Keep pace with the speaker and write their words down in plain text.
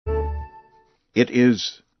It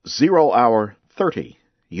is 0 hour 30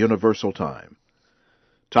 Universal Time.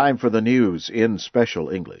 Time for the news in Special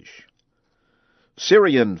English.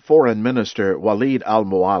 Syrian Foreign Minister Walid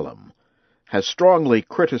al-Muallim has strongly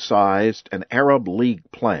criticized an Arab League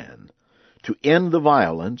plan to end the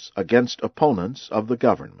violence against opponents of the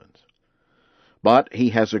government. But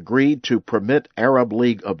he has agreed to permit Arab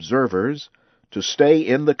League observers to stay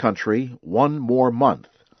in the country one more month,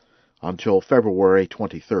 until February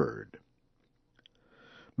 23rd.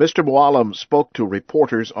 Mr. Muallim spoke to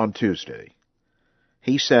reporters on Tuesday.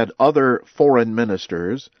 He said other foreign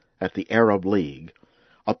ministers at the Arab League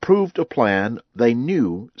approved a plan they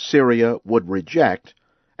knew Syria would reject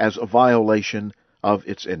as a violation of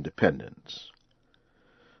its independence.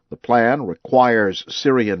 The plan requires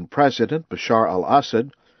Syrian President Bashar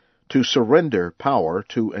al-Assad to surrender power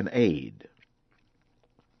to an aide.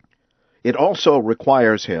 It also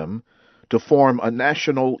requires him to form a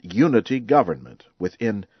national unity government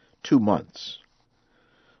within 2 months.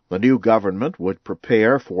 The new government would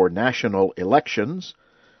prepare for national elections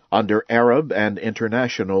under Arab and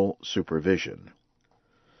international supervision.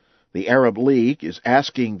 The Arab League is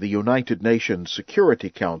asking the United Nations Security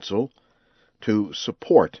Council to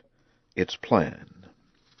support its plan.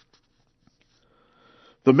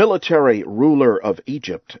 The military ruler of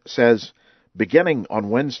Egypt says, beginning on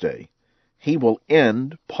Wednesday, he will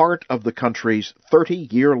end part of the country's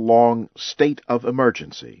 30-year-long state of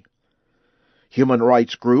emergency. Human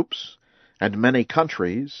rights groups and many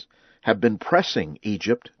countries have been pressing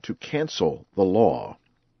Egypt to cancel the law.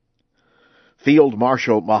 Field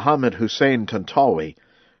Marshal Mohammed Hussein Tantawi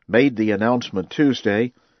made the announcement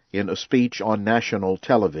Tuesday in a speech on national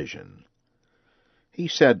television. He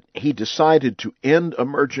said he decided to end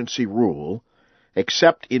emergency rule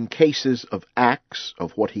except in cases of acts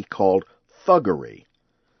of what he called thuggery,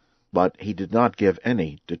 but he did not give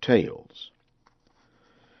any details.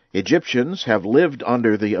 Egyptians have lived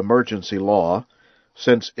under the emergency law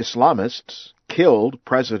since Islamists killed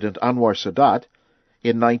President Anwar Sadat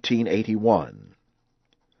in 1981.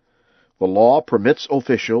 The law permits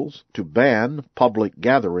officials to ban public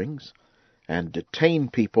gatherings and detain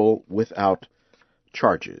people without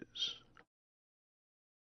charges.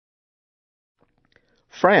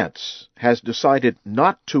 France has decided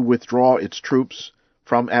not to withdraw its troops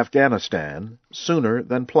from Afghanistan sooner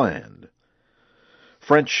than planned.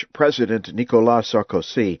 French President Nicolas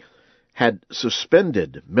Sarkozy had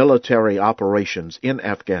suspended military operations in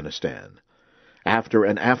Afghanistan after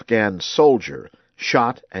an Afghan soldier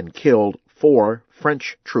shot and killed 4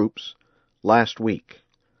 French troops last week.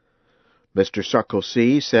 Mr.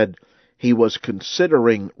 Sarkozy said he was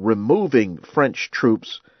considering removing French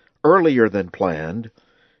troops earlier than planned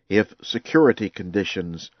if security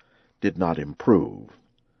conditions did not improve.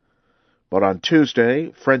 But on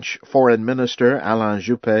Tuesday, French Foreign Minister Alain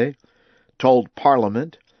Juppé told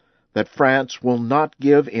Parliament that France will not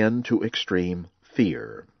give in to extreme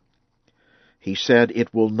fear. He said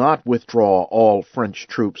it will not withdraw all French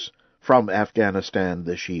troops from Afghanistan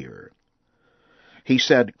this year. He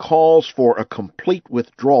said calls for a complete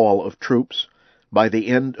withdrawal of troops by the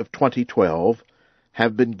end of 2012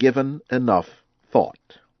 have been given enough thought.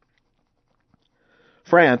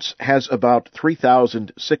 France has about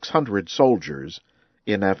 3,600 soldiers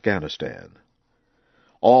in Afghanistan.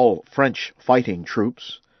 All French fighting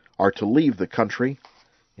troops are to leave the country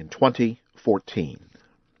in 2014.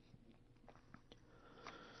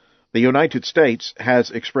 The United States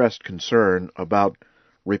has expressed concern about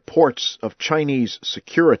reports of Chinese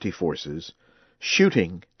security forces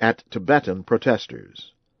shooting at Tibetan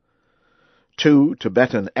protesters. 2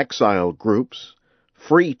 Tibetan exile groups,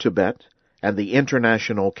 Free Tibet and the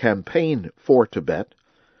International Campaign for Tibet,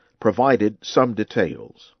 provided some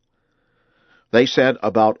details. They said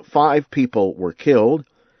about 5 people were killed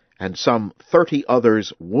and some 30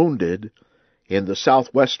 others wounded in the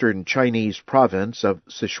southwestern Chinese province of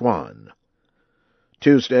Sichuan.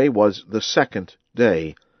 Tuesday was the 2nd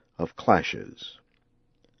day of clashes.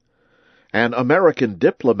 An American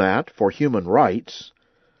diplomat for human rights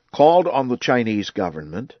called on the Chinese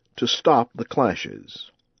government to stop the clashes.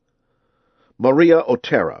 Maria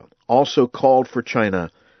Otero also called for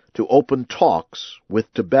China to open talks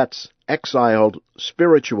with Tibet's exiled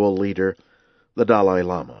spiritual leader, the Dalai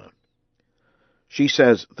Lama. She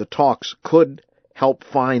says the talks could help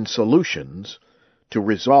find solutions to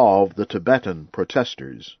resolve the Tibetan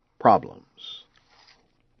protesters' problems.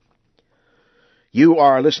 You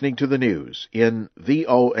are listening to the news in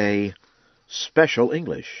VOA Special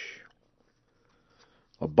English.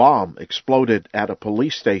 A bomb exploded at a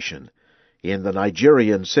police station in the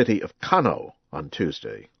Nigerian city of Kano on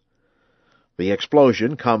Tuesday. The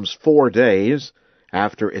explosion comes 4 days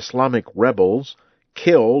after Islamic rebels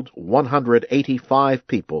killed 185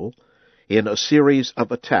 people in a series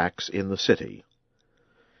of attacks in the city.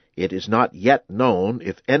 It is not yet known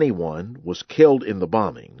if anyone was killed in the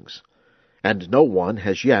bombings, and no one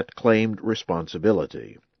has yet claimed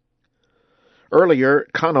responsibility. Earlier,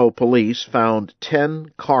 Kano police found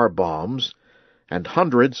 10 car bombs and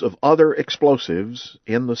hundreds of other explosives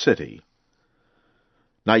in the city.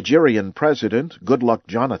 Nigerian President Goodluck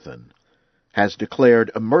Jonathan has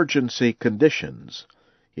declared emergency conditions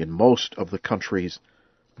in most of the country's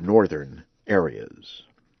northern areas.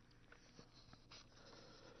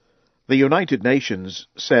 The United Nations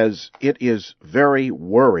says it is very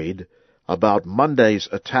worried about Monday's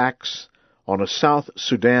attacks on a South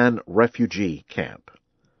Sudan refugee camp.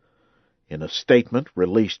 In a statement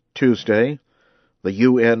released Tuesday, the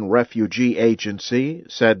UN Refugee Agency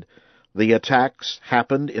said the attacks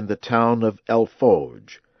happened in the town of El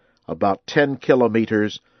Fouj, about 10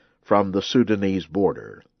 kilometers from the Sudanese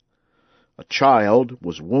border. A child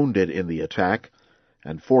was wounded in the attack,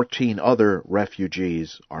 and 14 other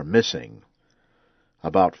refugees are missing.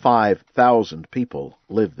 About 5,000 people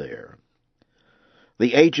live there.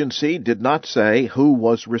 The agency did not say who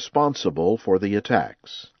was responsible for the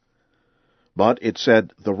attacks, but it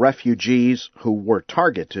said the refugees who were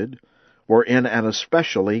targeted were in an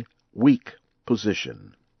especially weak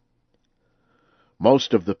position.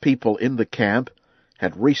 Most of the people in the camp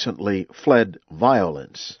had recently fled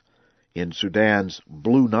violence in Sudan's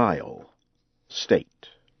Blue Nile state.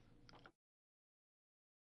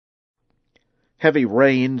 Heavy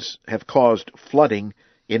rains have caused flooding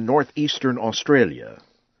in northeastern Australia.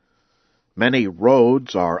 Many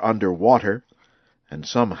roads are under water, and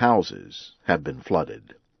some houses have been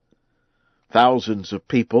flooded. Thousands of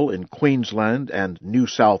people in Queensland and New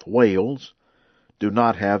South Wales do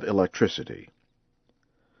not have electricity.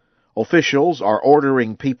 Officials are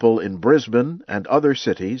ordering people in Brisbane and other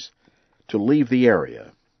cities to leave the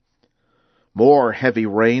area. More heavy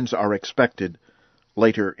rains are expected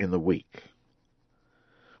later in the week.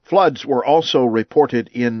 Floods were also reported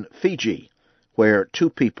in Fiji, where 2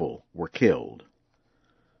 people were killed.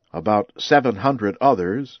 About 700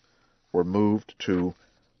 others were moved to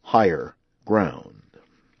higher ground.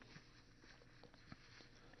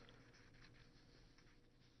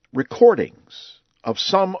 Recordings of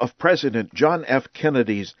some of President John F.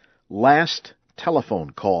 Kennedy's last telephone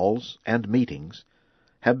calls and meetings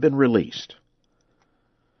have been released.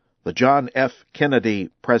 The John F. Kennedy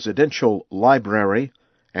Presidential Library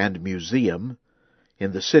and Museum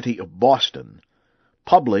in the city of Boston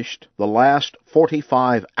published the last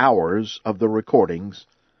 45 hours of the recordings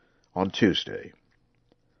on Tuesday.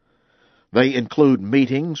 They include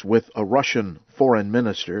meetings with a Russian foreign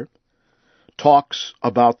minister, talks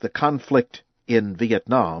about the conflict in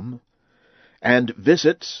Vietnam, and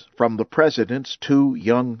visits from the president's 2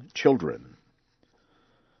 young children.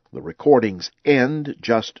 The recordings end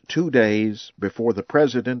just 2 days before the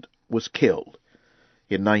president was killed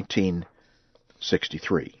in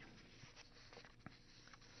 1963.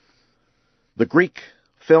 The Greek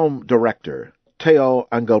film director Theo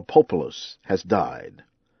Angelopoulos has died.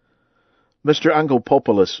 Mr.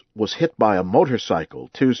 Angelopoulos was hit by a motorcycle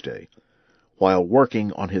Tuesday while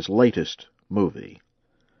working on his latest movie.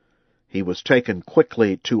 He was taken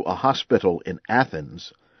quickly to a hospital in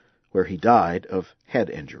Athens, where he died of head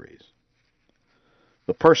injuries.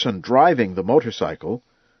 The person driving the motorcycle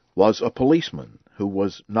was a policeman who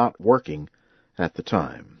was not working at the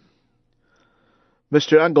time.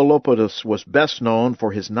 Mr. Angelopoulos was best known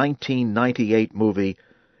for his 1998 movie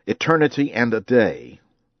Eternity and a Day.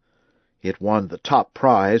 It won the top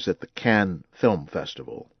prize at the Cannes Film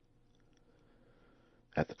Festival.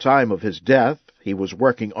 At the time of his death, he was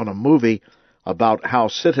working on a movie about how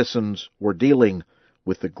citizens were dealing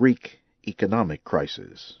with the Greek economic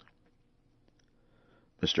crisis.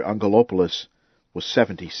 Mr. Angelopoulos was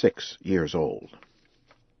 76 years old.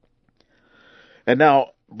 And now,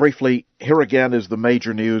 briefly, here again is the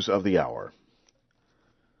major news of the hour.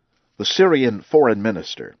 The Syrian foreign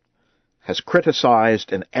minister has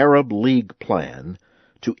criticized an Arab League plan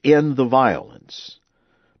to end the violence,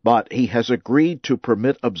 but he has agreed to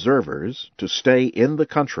permit observers to stay in the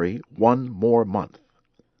country 1 more month.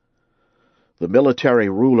 The military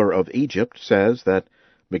ruler of Egypt says that,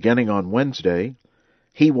 beginning on Wednesday,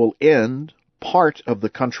 he will end part of the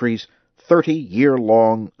country's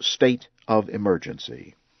 30-year-long state of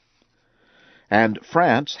emergency. And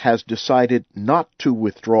France has decided not to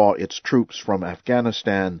withdraw its troops from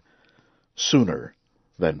Afghanistan sooner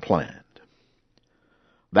than planned.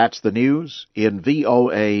 That's the news in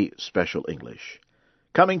VOA Special English,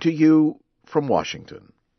 coming to you from Washington.